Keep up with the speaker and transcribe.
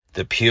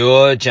The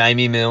Pure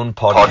Jamie Milne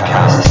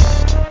Podcast,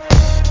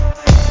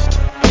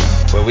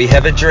 where we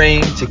have a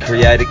dream to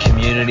create a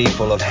community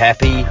full of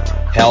happy,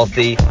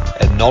 healthy,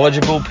 and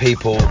knowledgeable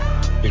people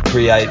who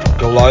create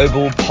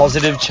global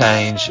positive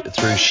change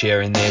through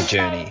sharing their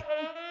journey.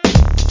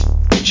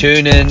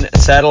 Tune in,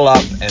 saddle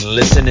up, and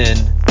listen in.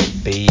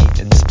 Be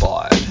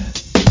inspired.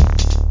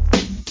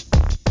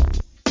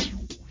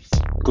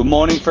 Good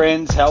morning,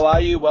 friends. How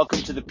are you?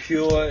 Welcome to the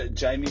Pure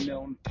Jamie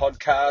Milne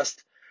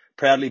Podcast.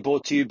 Proudly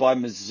brought to you by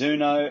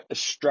Mizuno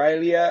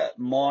Australia,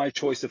 my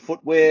choice of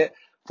footwear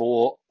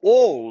for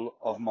all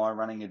of my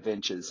running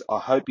adventures. I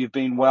hope you've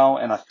been well,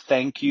 and I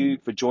thank you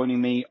for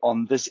joining me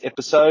on this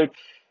episode.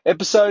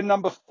 Episode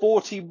number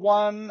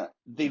 41,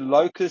 the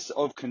Locus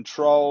of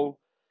Control,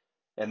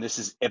 and this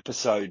is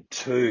episode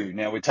 2.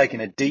 Now, we're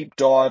taking a deep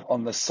dive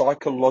on the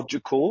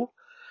psychological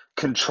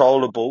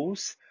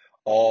controllables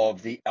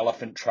of the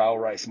Elephant Trail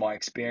Race, my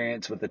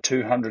experience with the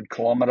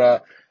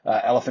 200-kilometre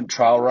Elephant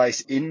Trail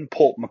Race in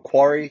Port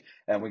Macquarie.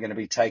 And we're going to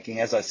be taking,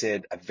 as I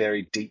said, a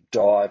very deep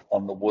dive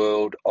on the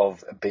world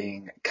of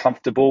being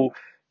comfortable,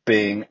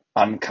 being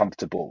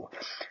uncomfortable.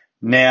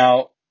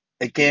 Now,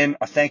 again,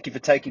 I thank you for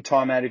taking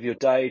time out of your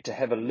day to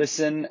have a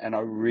listen, and I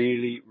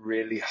really,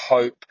 really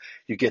hope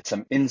you get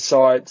some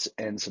insights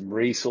and some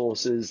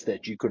resources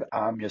that you could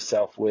arm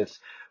yourself with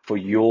for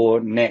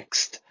your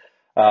next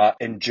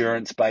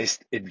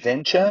endurance-based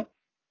adventure.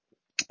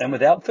 And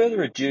without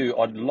further ado,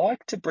 I'd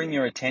like to bring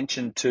your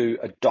attention to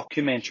a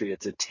documentary.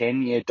 It's a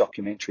 10-year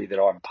documentary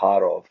that I'm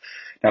part of.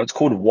 Now, it's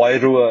called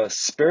Wairua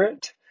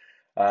Spirit,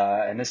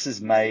 and this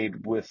is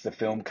made with the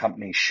film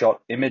company Shot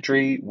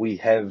Imagery. We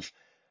have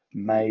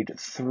made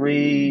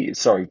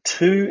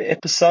 2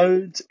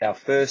 episodes. Our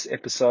first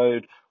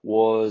episode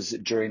was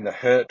during the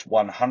Hurt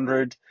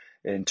 100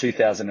 in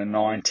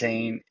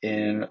 2019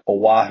 in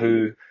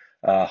Oahu,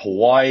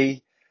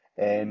 Hawaii.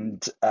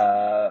 And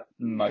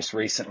most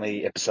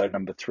recently, episode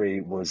number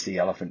 3 was the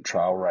Elephant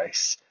Trail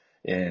Race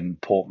in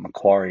Port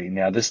Macquarie.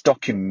 Now, this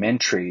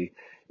documentary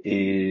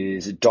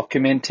is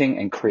documenting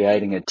and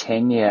creating a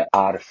 10-year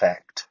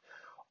artifact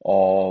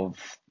of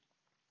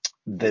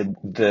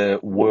the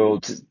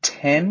world's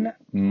 10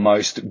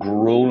 most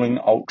grueling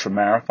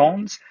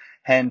ultramarathons,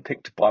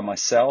 handpicked by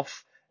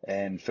myself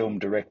and film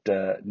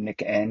director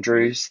Nick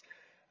Andrews.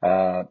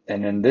 And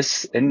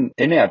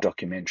in our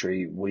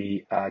documentary,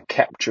 we are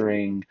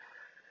capturing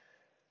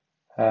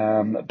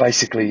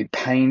basically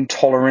pain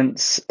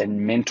tolerance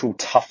and mental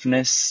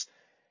toughness,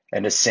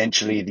 and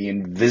essentially the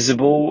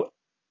invisible,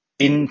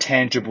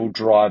 intangible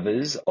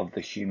drivers of the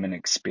human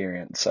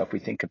experience. So if we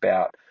think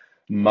about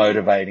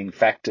motivating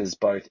factors,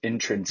 both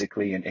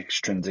intrinsically and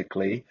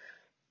extrinsically,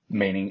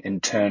 meaning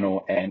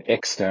internal and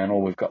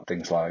external, we've got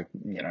things like,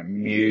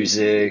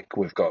 music,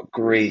 we've got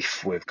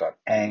grief, we've got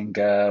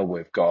anger,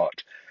 we've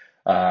got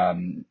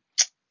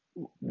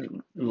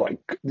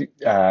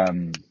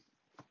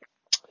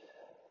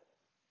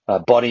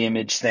body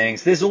image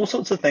things. There's all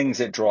sorts of things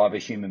that drive a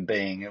human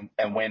being,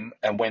 and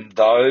when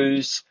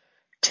those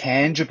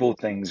tangible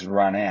things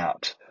run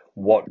out,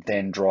 what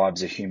then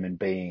drives a human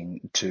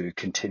being to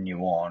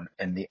continue on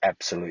in the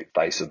absolute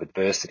face of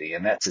adversity?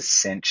 And that's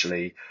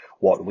essentially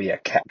what we are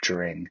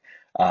capturing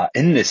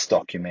in this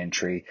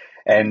documentary.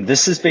 And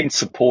this has been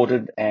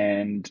supported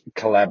and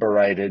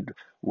collaborated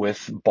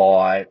with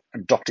by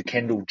Dr.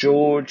 Kendall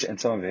George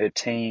and some of her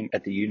team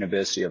at the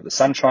University of the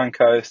Sunshine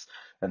Coast.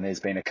 And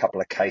there's been a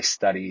couple of case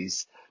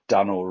studies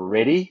done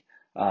already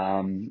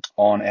on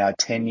our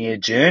 10-year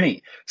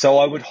journey. So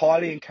I would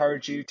highly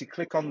encourage you to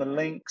click on the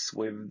links.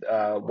 With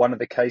one of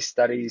the case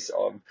studies,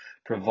 I've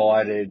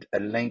provided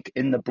a link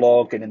in the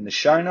blog and in the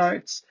show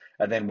notes.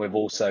 And then we've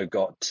also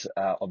got,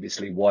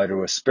 obviously,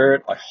 Wairua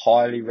Spirit. I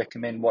highly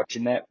recommend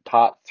watching that.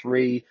 Part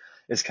 3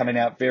 is coming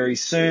out very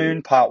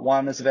soon. Part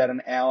 1 is about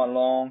an hour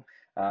long.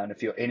 And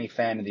if you're any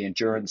fan of the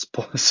endurance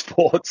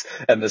sports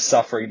and the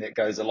suffering that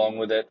goes along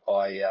with it,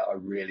 I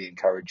really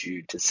encourage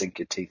you to sink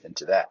your teeth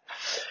into that.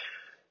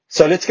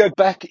 So let's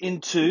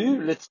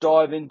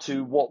dive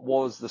into what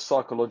was the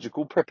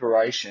psychological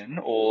preparation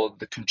or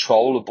the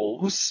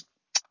controllables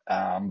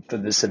for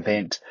this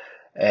event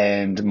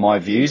and my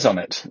views on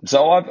it.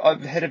 So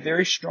I've had a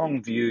very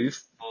strong view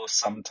for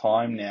some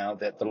time now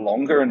that the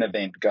longer an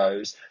event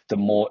goes, the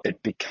more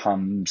it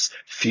becomes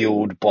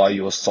fueled by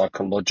your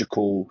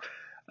psychological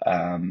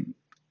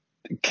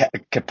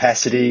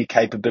capacity,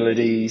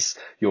 capabilities,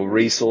 your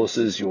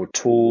resources, your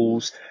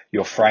tools,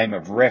 your frame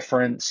of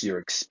reference, your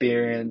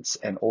experience,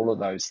 and all of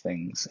those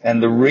things.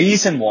 And the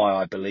reason why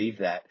I believe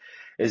that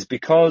is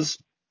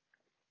because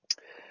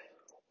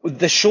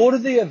the shorter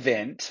the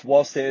event,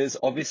 whilst there's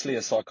obviously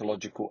a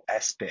psychological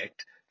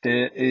aspect,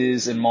 there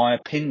is, in my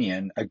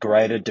opinion, a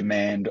greater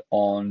demand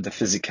on the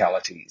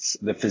physicalities,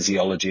 the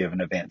physiology of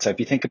an event. So if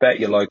you think about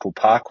your local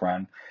park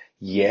run,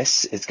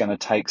 yes, it's going to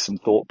take some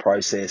thought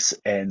process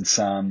and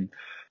some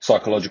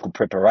psychological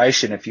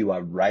preparation if you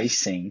are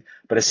racing,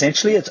 but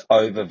essentially it's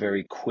over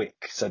very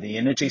quick. So the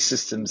energy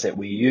systems that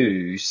we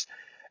use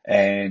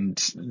and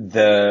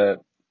the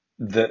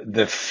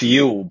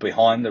fuel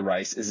behind the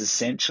race is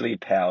essentially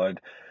powered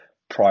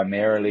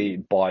primarily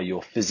by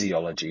your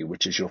physiology,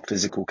 which is your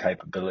physical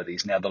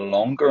capabilities. Now, the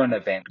longer an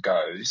event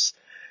goes,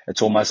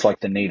 it's almost like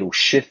the needle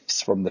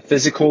shifts from the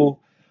physical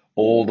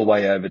all the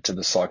way over to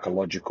the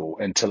psychological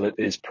until it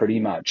is pretty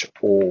much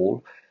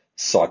all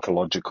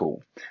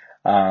psychological.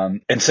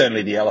 And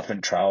certainly the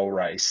Elephant Trail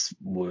race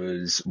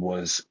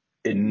was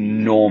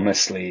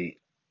enormously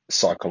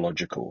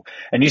psychological.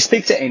 And you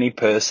speak to any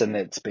person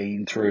that's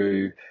been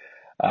through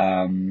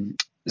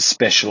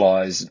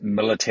specialized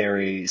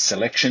military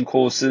selection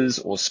courses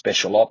or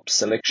special ops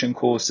selection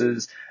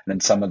courses, and in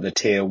some of the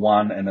tier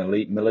 1 and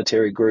elite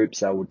military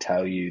groups, they will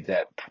tell you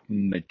that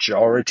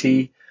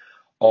majority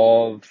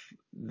of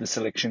the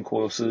selection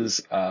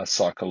courses are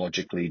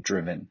psychologically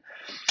driven.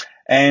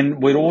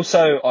 And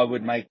I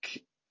would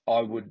make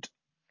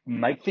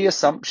the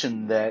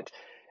assumption that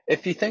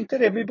if you think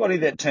that everybody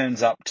that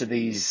turns up to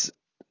these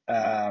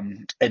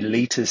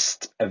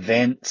elitist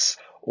events,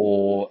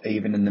 or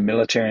even in the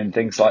military and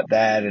things like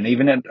that, and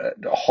even at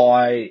a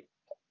high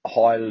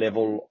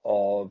level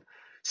of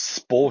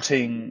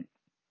sporting,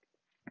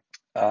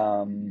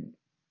 high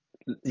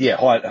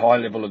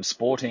level of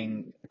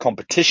sporting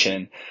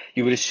competition,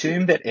 you would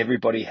assume that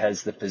everybody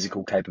has the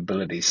physical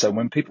capability. So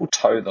when people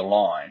toe the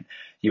line,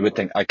 you would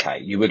think, okay,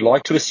 you would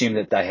like to assume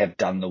that they have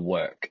done the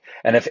work.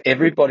 And if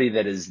everybody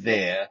that is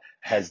there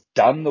has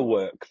done the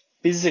work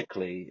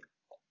physically,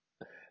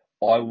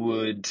 I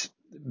would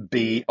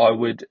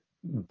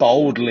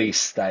boldly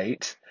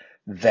state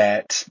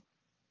that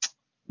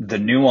the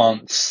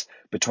nuance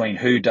between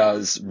who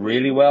does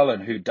really well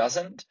and who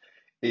doesn't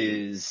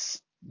is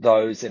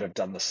those that have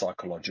done the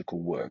psychological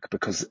work,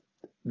 because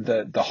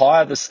the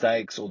higher the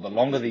stakes or the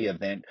longer the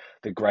event,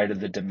 the greater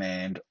the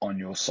demand on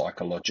your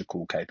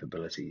psychological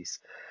capabilities.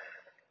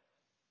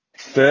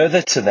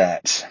 Further to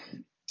that,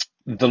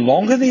 the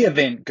longer the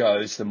event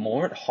goes, the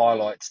more it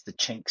highlights the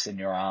chinks in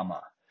your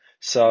armor.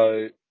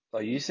 So I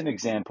use an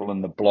example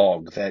in the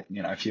blog that,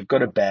 if you've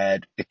got a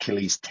bad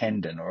Achilles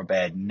tendon or a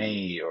bad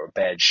knee or a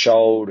bad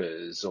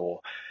shoulders,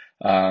 or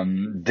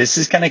this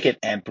is going to get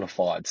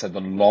amplified. So the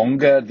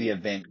longer the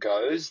event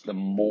goes, the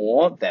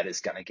more that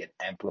is going to get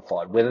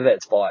amplified, whether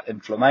that's via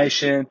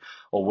inflammation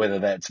or whether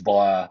that's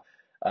via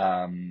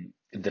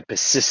the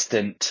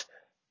persistent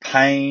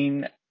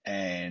pain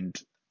and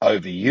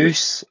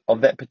overuse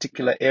of that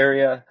particular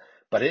area,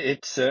 but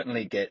it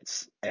certainly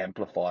gets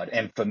amplified.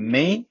 And for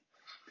me,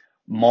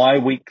 my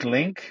weak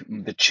link,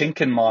 the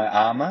chink in my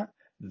armor,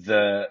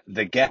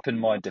 the gap in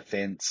my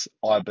defense,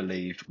 I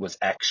believed was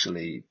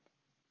actually,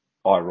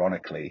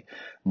 ironically,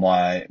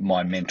 my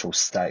mental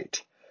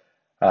state.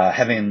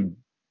 Having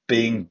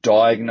been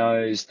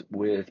diagnosed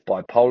with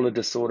bipolar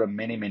disorder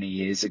many, many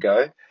years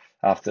ago,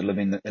 after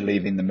leaving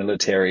the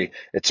military,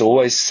 it's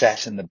always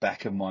sat in the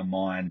back of my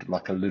mind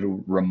like a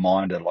little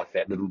reminder, like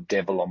that little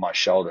devil on my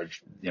shoulder,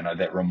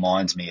 that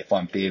reminds me if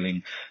I'm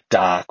feeling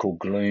dark or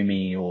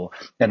gloomy or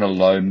in a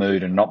low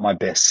mood and not my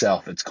best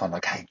self. It's kind of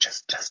like, hey,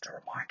 just to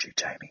remind you,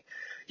 Jamie,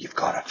 you've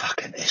got a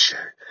fucking issue.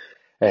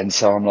 And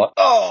so I'm like,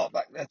 oh,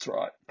 fuck, that's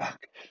right, fuck.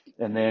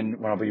 And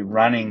then when I'll be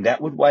running, that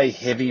would weigh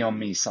heavy on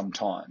me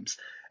sometimes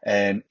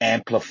and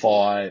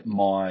amplify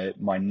my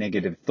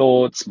negative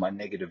thoughts, my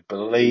negative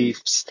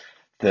beliefs,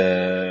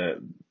 the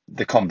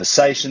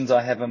conversations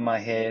I have in my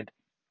head.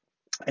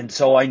 And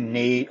so I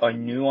knew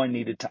I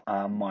needed to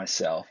arm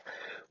myself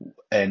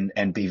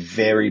and be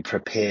very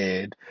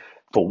prepared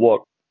for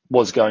what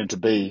was going to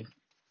be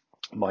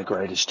my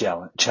greatest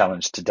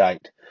challenge to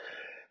date.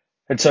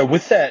 And so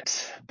with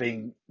that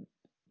being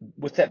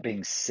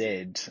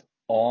said,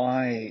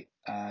 I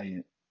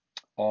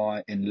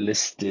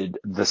enlisted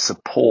the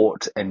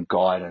support and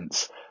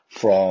guidance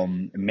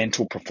from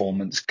mental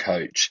performance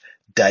coach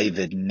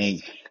David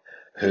Neath,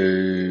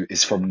 who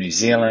is from New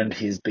Zealand.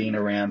 He's been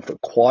around for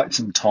quite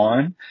some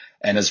time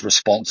and is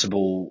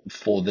responsible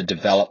for the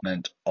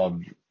development of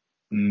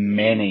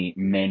many,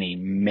 many,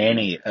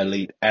 many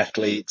elite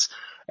athletes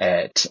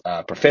at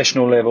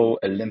professional level,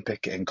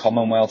 Olympic and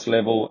Commonwealth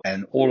level,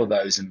 and all of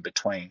those in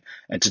between.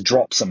 And to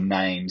drop some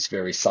names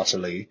very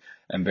subtly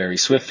and very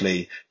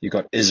swiftly, you've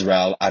got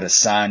Israel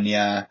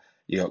Adesanya,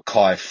 you've got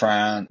Kai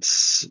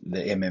France, the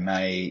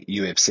MMA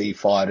UFC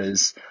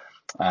fighters,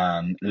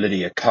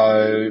 Lydia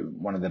Ko,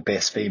 one of the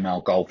best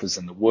female golfers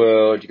in the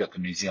world. You've got the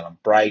New Zealand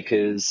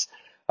Breakers,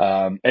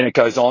 and it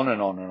goes on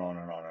and on and on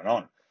and on and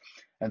on.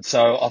 And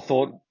so I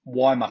thought,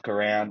 why muck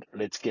around?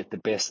 Let's get the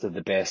best of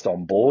the best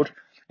on board.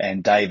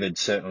 And David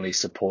certainly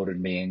supported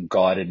me and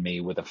guided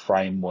me with a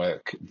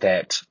framework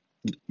that,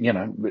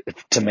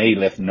 to me,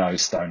 left no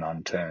stone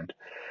unturned.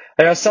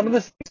 Now, some of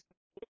the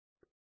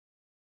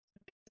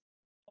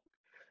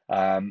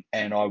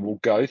and I will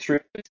go through.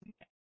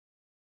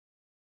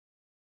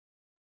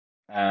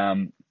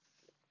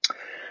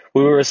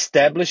 We were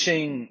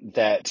establishing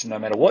that no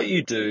matter what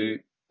you do,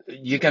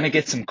 you're going to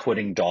get some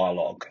quitting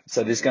dialogue.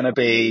 So there's going to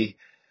be,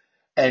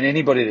 and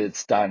anybody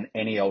that's done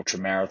any ultra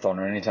marathon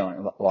or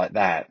anything like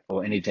that,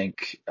 or anything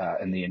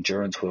in the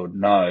endurance world,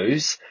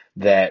 knows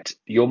that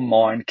your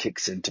mind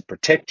kicks in to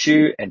protect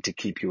you and to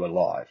keep you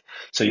alive.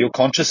 So your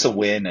conscious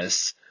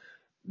awareness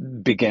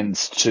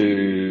begins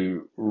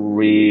to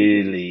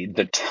really,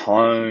 the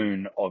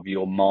tone of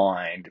your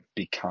mind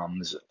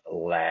becomes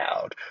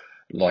loud.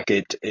 Like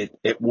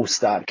it will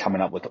start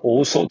coming up with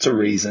all sorts of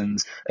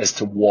reasons as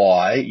to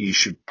why you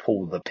should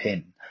pull the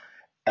pin.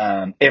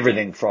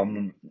 Everything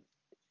from,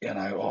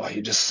 oh,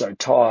 you're just so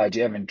tired,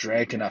 you haven't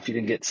drank enough, you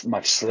didn't get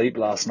much sleep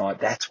last night,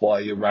 that's why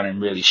you're running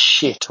really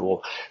shit,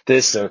 or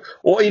this,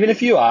 or even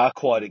if you are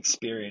quite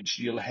experienced,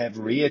 you'll have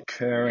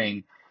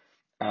reoccurring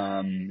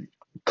um,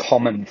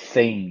 common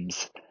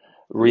themes,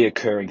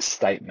 reoccurring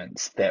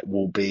statements that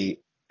will be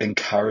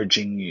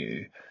encouraging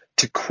you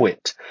to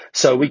quit.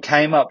 So we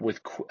came up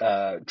with,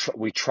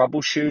 we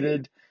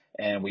troubleshooted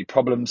and we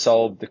problem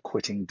solved the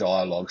quitting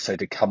dialogue. So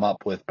to come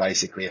up with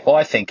basically, if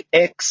I think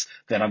X,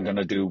 then I'm going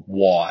to do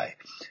Y,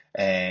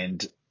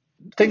 and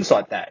things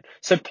like that.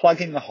 So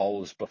plugging the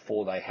holes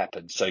before they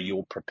happen so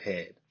you're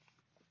prepared.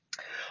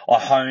 I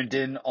honed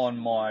in on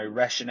my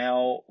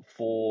rationale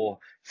for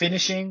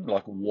finishing,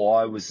 like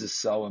why was this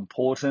so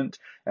important,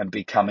 and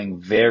becoming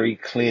very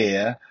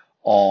clear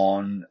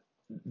on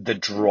the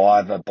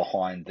driver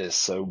behind this.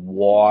 So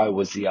why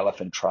was the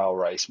Elephant Trail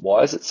race?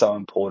 Why is it so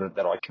important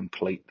that I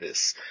complete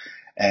this?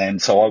 And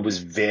so I was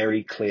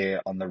very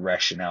clear on the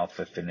rationale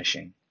for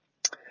finishing.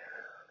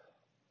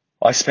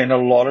 I spent a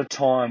lot of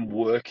time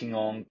working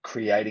on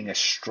creating a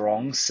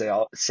strong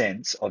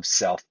sense of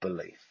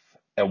self-belief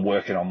and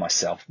working on my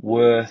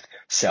self-worth,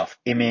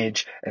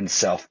 self-image, and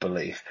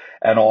self-belief.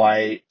 And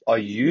I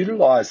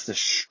utilized the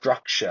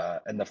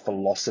structure and the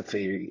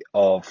philosophy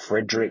of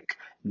Friedrich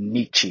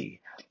Nietzsche.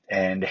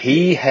 And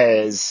he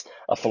has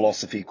a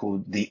philosophy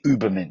called the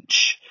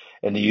Übermensch.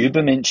 And the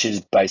Übermensch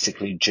is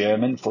basically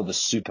German for the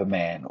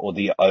Superman or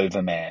the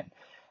Overman.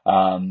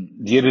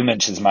 The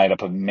Übermensch is made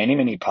up of many,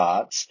 many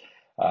parts.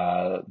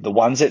 The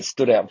ones that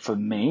stood out for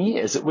me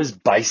is it was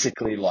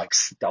basically like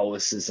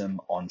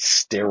Stoicism on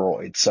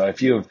steroids. So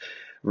if you've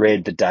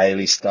read the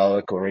Daily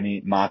Stoic or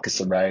any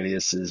Marcus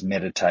Aurelius's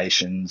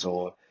Meditations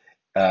or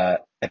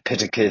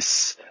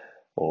Epictetus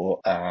or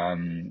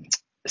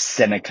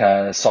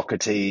Seneca,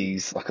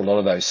 Socrates, like a lot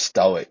of those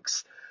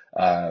Stoics,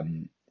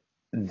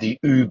 the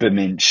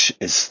Übermensch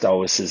is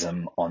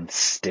Stoicism on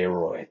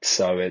steroids.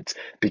 So it's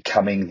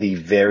becoming the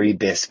very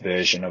best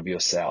version of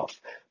yourself,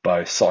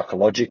 both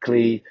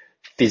psychologically,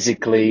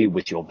 physically,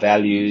 with your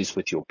values,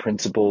 with your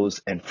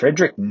principles. And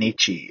Friedrich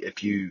Nietzsche,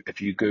 if you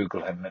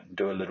Google him and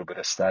do a little bit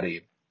of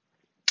study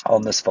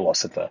on this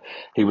philosopher,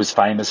 he was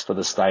famous for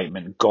the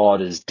statement,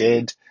 God is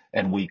dead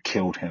and we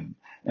killed him.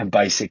 And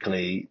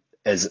basically,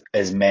 as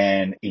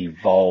man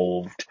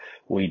evolved,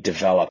 we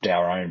developed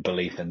our own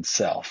belief in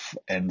self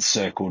and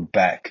circled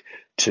back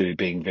to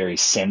being very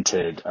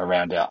centered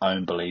around our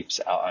own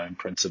beliefs, our own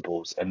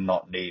principles, and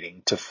not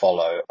needing to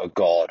follow a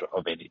God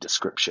of any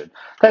description.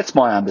 That's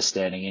my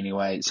understanding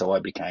anyway, so I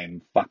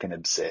became fucking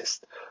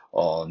obsessed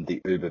on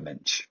the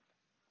Übermensch.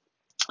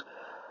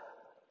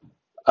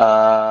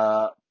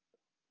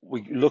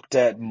 We looked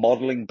at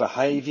modeling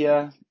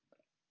behavior.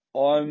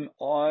 I'm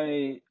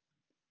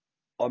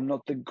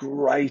not the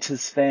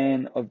greatest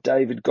fan of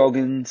David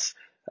Goggins,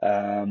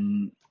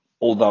 um,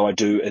 although I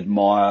do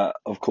admire,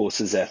 of course,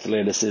 his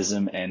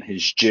athleticism and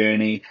his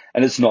journey.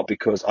 And it's not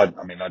because I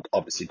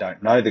obviously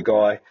don't know the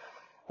guy.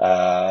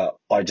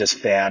 I just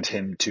found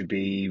him to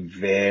be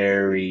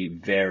very,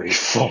 very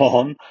full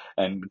on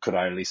and could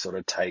only sort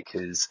of take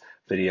his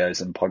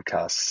videos and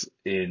podcasts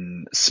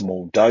in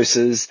small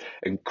doses.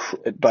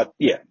 But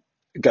yeah,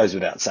 it goes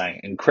without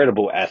saying,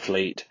 incredible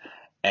athlete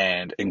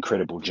and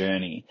incredible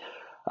journey.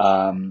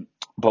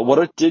 But what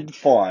I did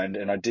find,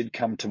 and I did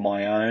come to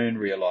my own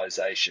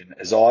realization,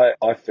 is I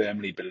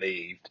firmly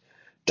believed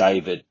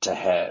David to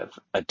have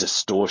a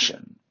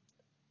distortion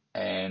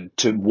and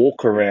to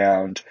walk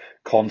around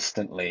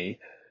constantly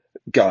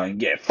going,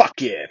 yeah,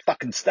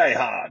 fucking stay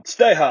hard,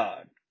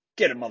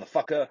 get it,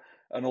 motherfucker,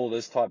 and all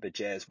this type of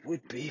jazz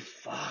would be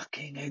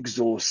fucking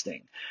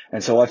exhausting.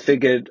 And so I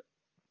figured,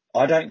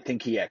 I don't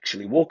think he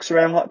actually walks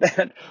around like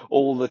that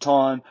all the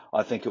time.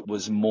 I think it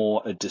was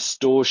more a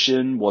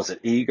distortion. Was it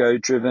ego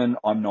driven?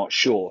 I'm not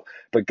sure.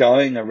 But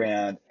going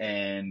around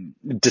and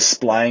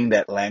displaying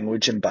that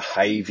language and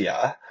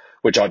behavior,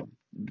 which I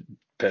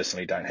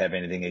personally don't have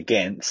anything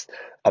against,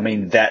 I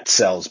mean, that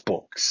sells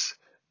books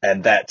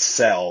and that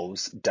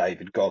sells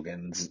David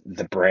Goggins,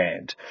 the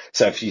brand.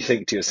 So if you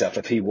think to yourself,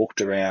 if he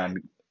walked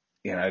around,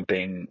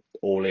 being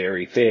all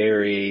airy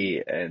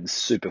fairy and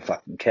super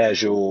fucking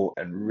casual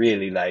and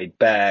really laid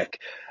back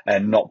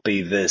and not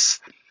be this,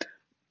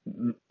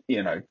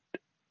 you know,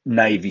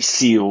 Navy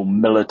SEAL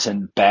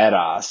militant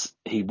badass,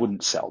 he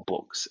wouldn't sell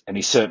books, and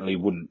he certainly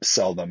wouldn't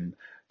sell them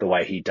the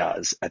way he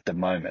does at the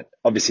moment.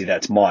 Obviously,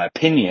 that's my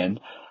opinion,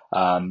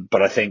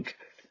 but I think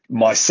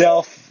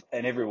myself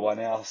and everyone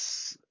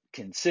else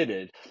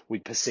considered, we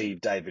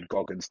perceive David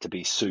Goggins to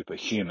be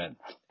superhuman,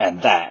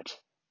 and that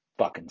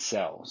fucking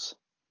sells.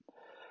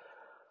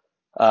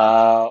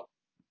 I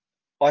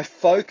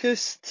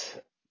focused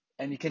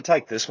and you can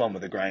take this one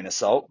with a grain of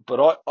salt,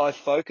 but I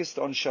focused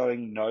on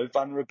showing no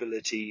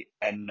vulnerability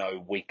and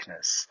no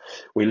weakness.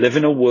 We live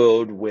in a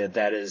world where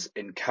that is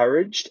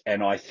encouraged,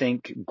 and I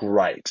think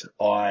great.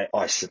 I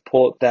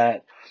support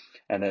that,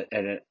 and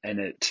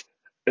it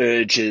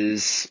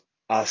urges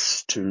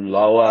us to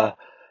lower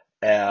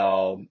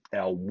our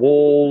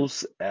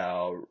walls,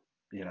 our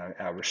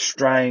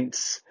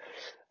restraints.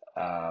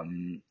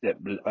 It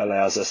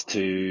allows us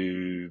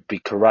to be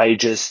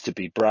courageous, to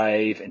be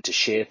brave, and to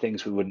share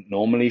things we wouldn't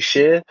normally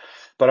share.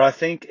 But I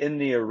think in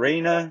the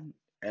arena,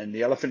 and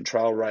the Elephant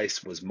Trail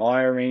Race was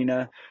my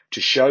arena,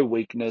 to show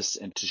weakness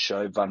and to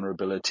show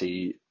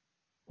vulnerability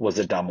was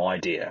a dumb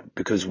idea,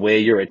 because where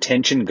your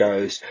attention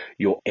goes,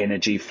 your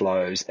energy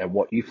flows, and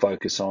what you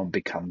focus on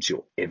becomes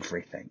your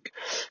everything.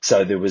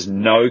 So there was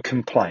no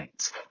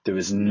complaints. There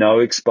was no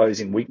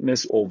exposing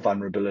weakness or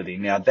vulnerability.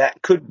 Now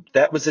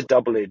that was a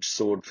double-edged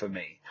sword for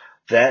me.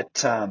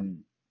 That,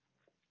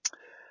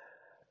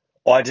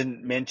 I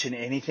didn't mention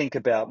anything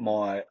about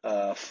my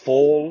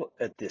fall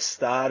at the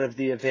start of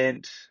the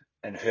event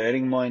and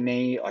hurting my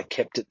knee. I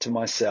kept it to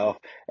myself,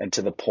 and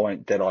to the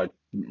point that I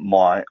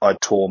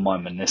tore my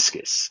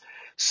meniscus.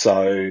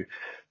 So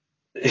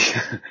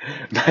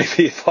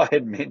maybe if I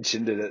had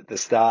mentioned it at the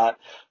start,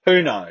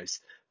 who knows?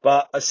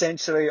 But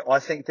essentially, I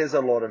think there's a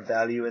lot of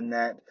value in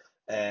that,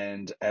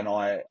 and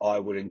I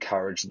would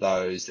encourage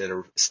those that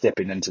are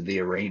stepping into the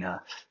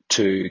arena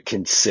to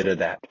consider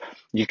that.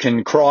 You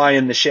can cry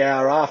in the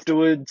shower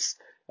afterwards.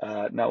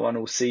 No one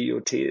will see your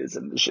tears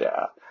in the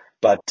shower.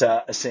 But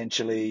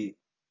essentially,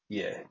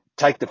 yeah,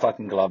 take the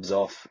fucking gloves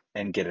off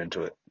and get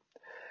into it.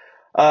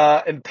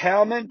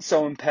 Empowerment,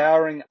 so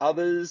empowering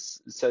others.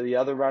 So the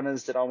other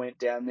runners that I went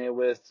down there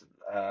with,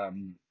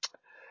 um,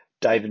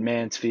 David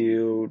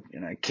Mansfield,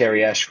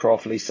 Kerry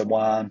Ashcroft, Lisa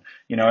Wan,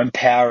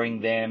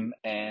 empowering them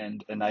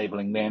and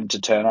enabling them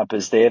to turn up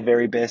as their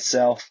very best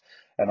self.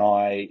 And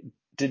I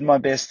did my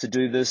best to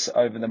do this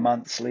over the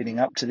months leading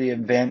up to the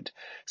event.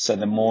 So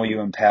the more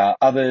you empower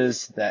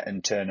others, that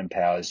in turn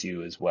empowers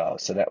you as well.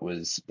 So that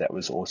was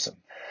awesome.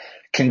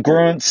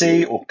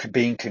 Congruency, or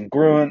being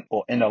congruent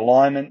or in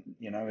alignment,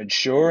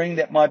 ensuring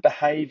that my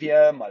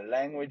behavior, my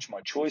language,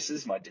 my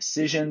choices, my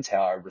decisions,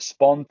 how I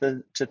respond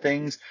to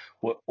things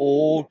were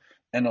all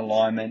in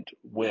alignment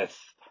with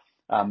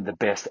the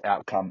best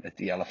outcome at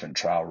the Elephant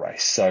Trail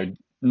Race. So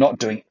not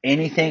doing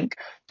anything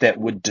that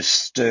would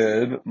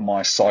disturb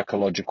my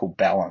psychological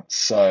balance.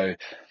 So,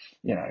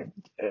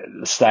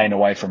 staying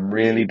away from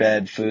really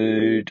bad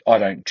food. I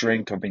don't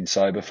drink. I've been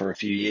sober for a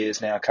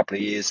couple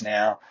of years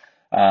now.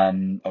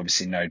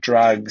 Obviously no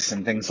drugs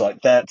and things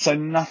like that. So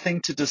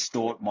nothing to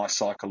distort my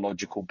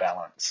psychological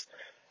balance.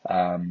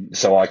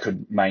 So I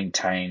could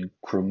maintain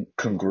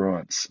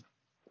congruence.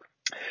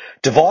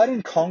 Divide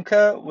and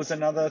conquer was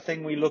another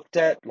thing we looked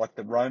at, like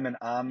the Roman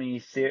army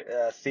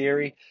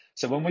theory.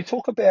 So when we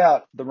talk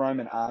about the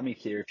Roman army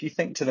theory, if you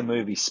think to the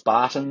movie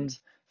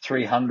Spartans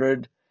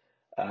 300,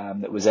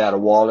 that was out a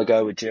while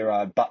ago with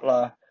Gerard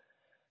Butler,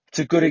 it's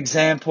a good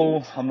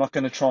example. I'm not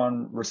going to try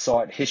and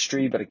recite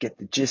history, but I get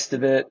the gist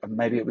of it.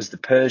 Maybe it was the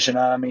Persian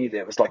army.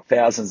 There was like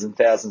thousands and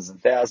thousands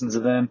and thousands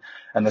of them,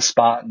 and the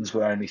Spartans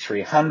were only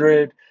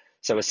 300.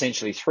 So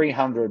essentially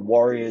 300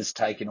 warriors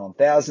taking on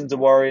thousands of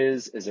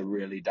warriors is a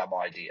really dumb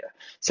idea.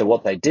 So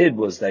what they did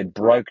was they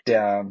broke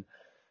down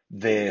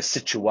their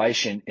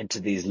situation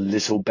into these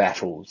little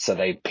battles. So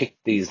they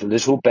picked these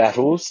little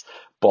battles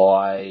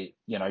by,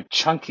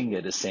 chunking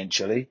it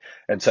essentially.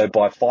 And so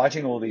by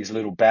fighting all these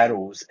little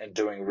battles and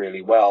doing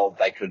really well,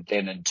 they could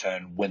then in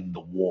turn win the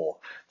war,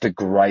 the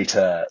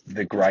greater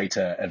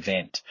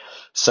event.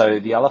 So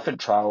the Elephant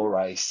Trail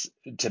Race,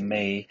 to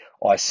me,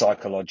 I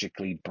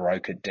psychologically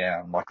broke it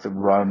down like the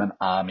Roman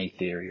army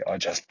theory. I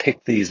just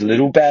picked these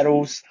little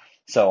battles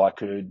so I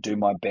could do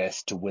my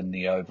best to win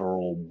the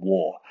overall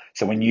war.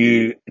 So when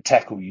you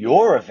tackle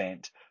your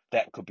event,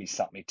 that could be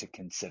something to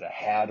consider.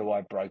 How do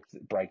I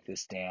break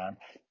this down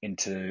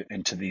into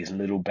these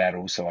little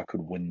battles so I could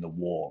win the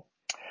war?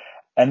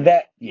 And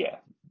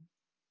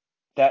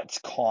that's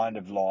kind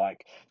of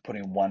like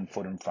putting one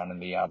foot in front of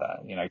the other.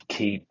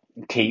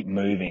 Keep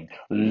moving,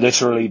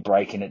 literally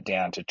breaking it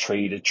down to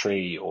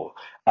tree, or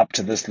up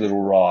to this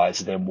little rise,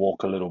 then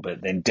walk a little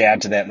bit, then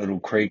down to that little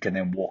creek, and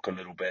then walk a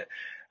little bit.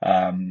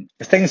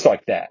 Things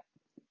like that.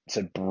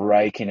 So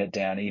breaking it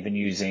down, even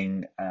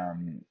using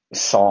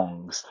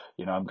songs.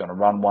 I'm going to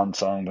run one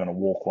song, I'm going to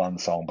walk one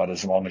song, but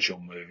as long as you're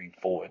moving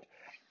forward.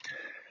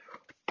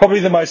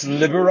 Probably the most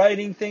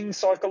liberating thing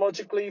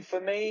psychologically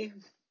for me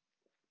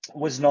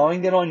was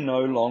knowing that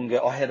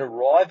I had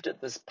arrived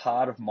at this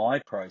part of my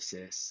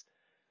process,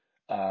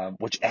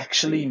 which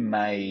actually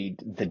made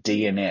the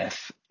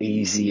DNF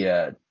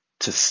easier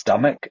to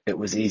stomach. It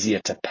was easier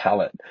to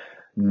palate,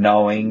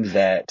 knowing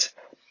that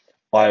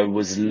I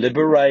was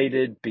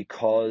liberated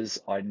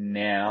because I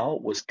now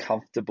was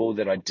comfortable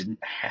that I didn't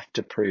have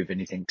to prove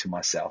anything to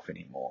myself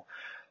anymore.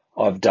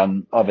 I've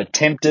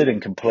attempted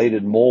and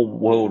completed more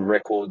world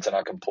records than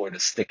I can point a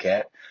stick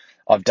at.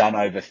 I've done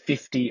over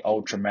 50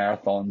 ultra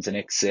marathons in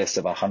excess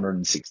of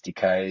 160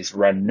 Ks,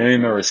 run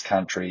numerous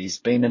countries,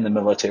 been in the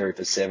military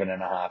for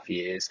 7.5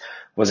 years,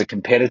 was a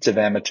competitive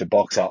amateur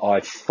boxer.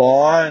 I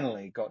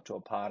finally got to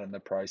a part in the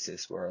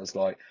process where I was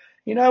like,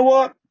 you know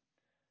what?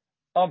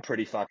 I'm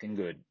pretty fucking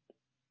good.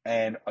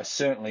 And I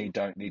certainly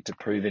don't need to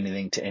prove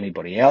anything to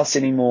anybody else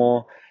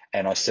anymore.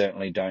 And I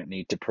certainly don't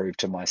need to prove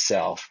to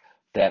myself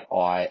that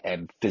I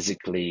am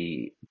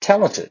physically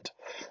talented.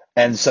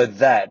 And so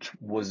that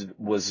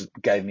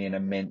gave me an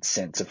immense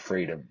sense of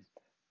freedom.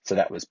 So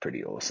that was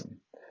pretty awesome.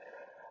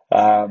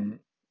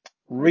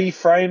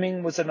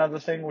 Reframing was another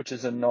thing, which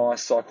is a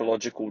nice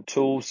psychological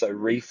tool. So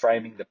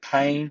reframing the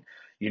pain,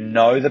 you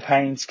know the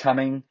pain's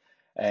coming,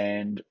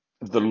 and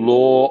the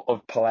law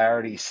of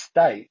polarity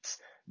states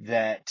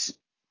that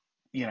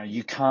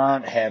you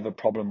can't have a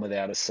problem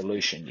without a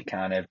solution. You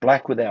can't have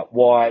black without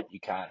white. You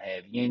can't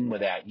have yin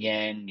without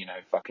yang.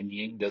 Fucking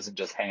yin doesn't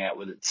just hang out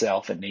with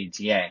itself. It needs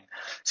yang.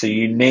 So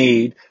you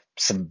need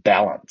some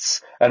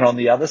balance. And on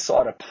the other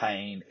side of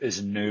pain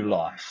is new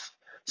life.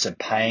 So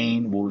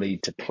pain will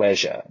lead to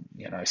pleasure.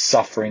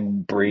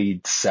 Suffering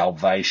breeds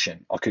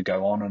salvation. I could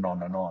go on and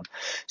on and on.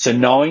 So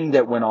knowing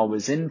that when I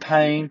was in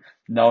pain,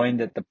 knowing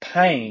that the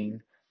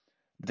pain,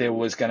 there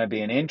was going to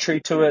be an entry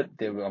to it.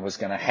 I was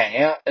going to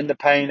hang out in the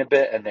pain a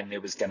bit, and then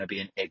there was going to be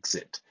an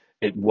exit.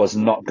 It was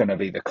not going to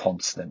be the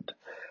constant.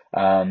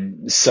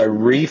 So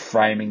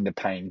reframing the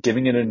pain,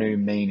 giving it a new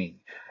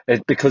meaning,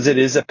 because it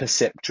is a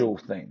perceptual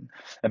thing.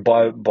 And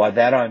by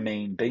that I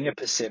mean being a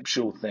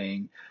perceptual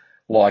thing.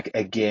 Like,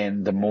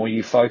 again, the more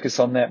you focus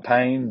on that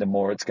pain, the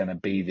more it's going to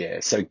be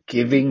there. So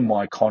giving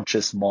my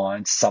conscious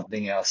mind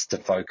something else to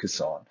focus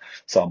on.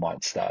 So I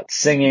might start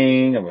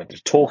singing, I might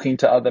be talking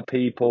to other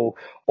people,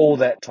 all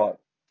that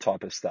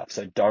type of stuff.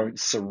 So don't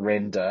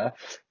surrender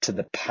to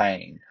the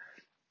pain.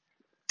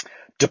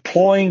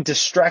 Deploying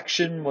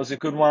distraction was a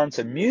good one.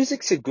 So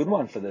music's a good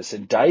one for this.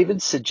 And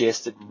David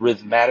suggested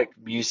rhythmic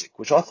music,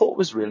 which I thought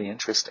was really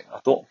interesting.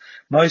 I thought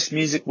most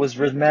music was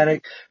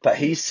rhythmic, but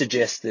he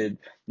suggested,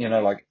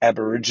 like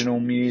Aboriginal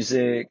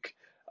music,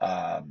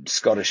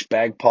 Scottish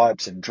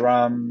bagpipes and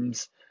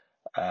drums,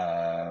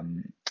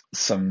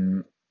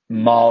 some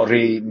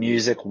Maori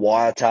music,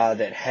 waiata,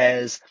 that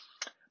has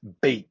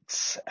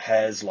beats,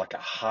 has like a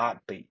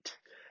heartbeat.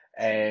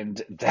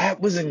 And that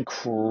was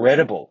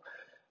incredible.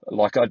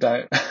 Like, I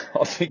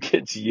think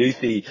it's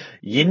Youthy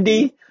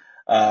Yindi.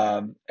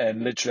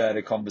 And literally had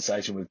a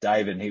conversation with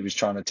David, and he was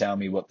trying to tell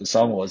me what the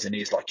song was. And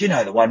he's like,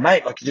 the one,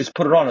 mate, like, you just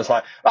put it on. It's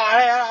like, and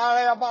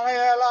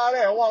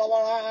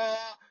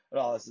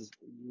I was just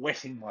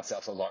wetting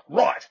myself. So I was like,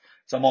 right.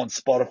 So I'm on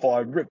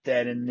Spotify, ripped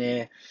that in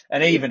there.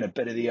 And even a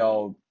bit of the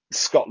old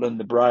Scotland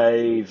the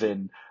Brave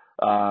and,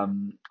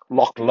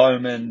 Loch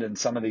Lomond and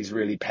some of these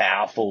really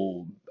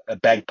powerful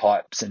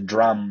bagpipes and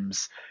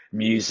drums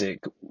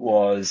music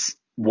was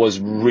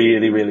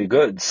really, really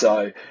good.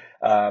 So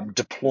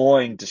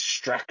deploying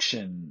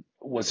distraction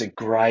was a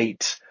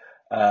great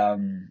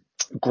reframe,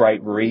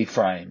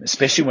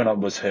 especially when I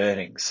was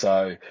hurting.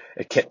 So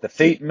it kept the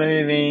feet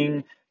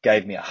moving,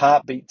 gave me a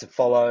heartbeat to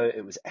follow.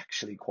 It was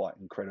actually quite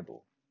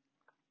incredible.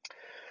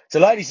 So,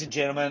 ladies and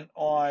gentlemen,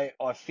 I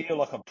feel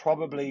like I've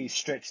probably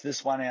stretched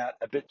this one out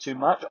a bit too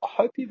much. I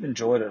hope you've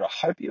enjoyed it. I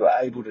hope you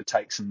are able to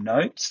take some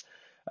notes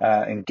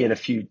and get a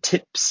few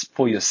tips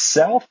for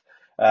yourself.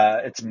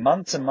 It's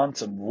months and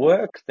months of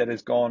work that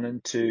has gone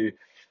into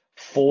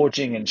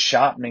forging and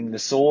sharpening the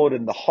sword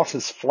in the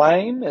hottest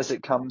flame as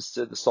it comes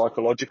to the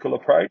psychological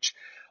approach.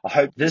 I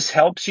hope this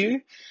helps you.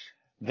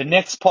 The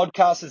next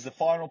podcast is the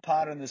final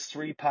part in this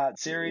 3-part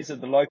series of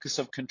the Locus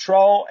of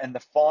Control, and the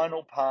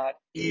final part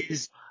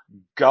is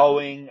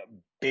going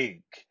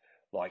big.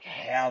 Like,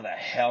 how the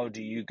hell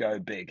do you go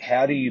big?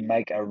 How do you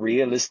make a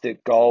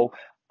realistic goal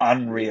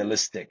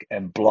unrealistic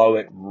and blow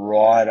it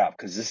right up?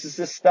 Because this is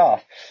the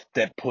stuff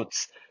that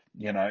puts,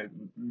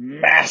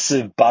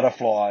 massive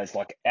butterflies,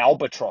 like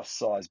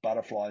albatross-sized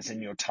butterflies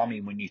in your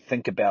tummy when you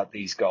think about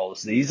these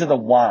goals. These are the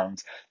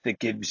ones that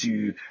gives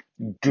you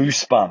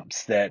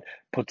goosebumps, that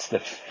puts the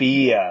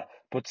fear,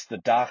 puts the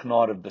dark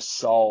night of the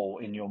soul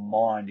in your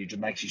mind. It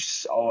just makes you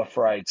so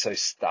afraid, so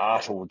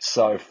startled,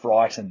 so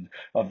frightened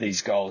of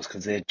these goals,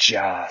 because they're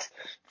just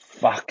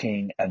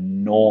fucking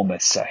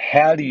enormous. So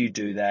how do you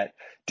do that?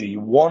 Do you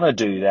want to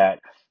do that?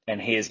 And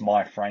here's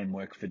my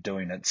framework for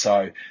doing it.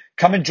 So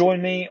come and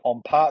join me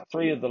on part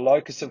 3 of the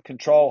Locus of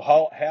Control,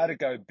 how to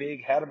go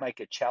big, how to make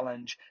a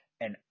challenge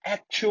an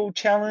actual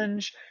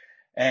challenge.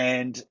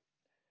 And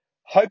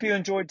hope you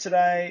enjoyed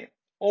today.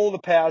 All the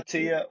power to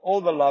you,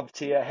 all the love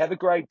to you. Have a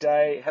great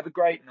day, have a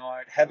great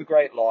night, have a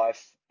great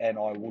life, and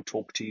I will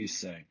talk to you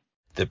soon.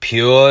 The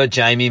Pure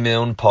Jamie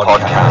Milne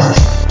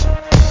Podcast.